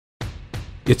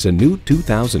It's a new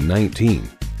 2019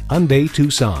 Hyundai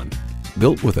Tucson,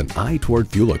 built with an eye toward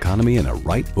fuel economy and a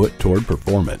right foot toward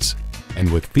performance. And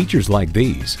with features like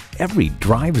these, every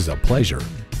drive is a pleasure.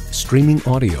 Streaming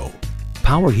audio,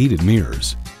 power heated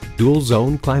mirrors, dual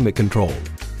zone climate control,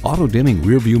 auto dimming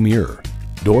rear view mirror,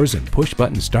 doors and push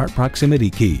button start proximity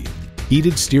key,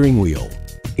 heated steering wheel,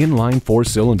 inline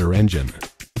 4-cylinder engine,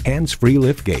 hands-free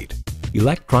liftgate,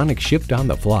 electronic shift on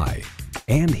the fly,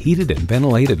 and heated and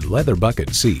ventilated leather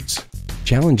bucket seats.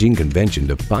 Challenging convention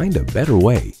to find a better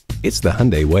way. It's the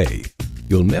Hyundai way.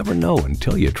 You'll never know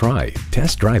until you try.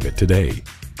 Test drive it today.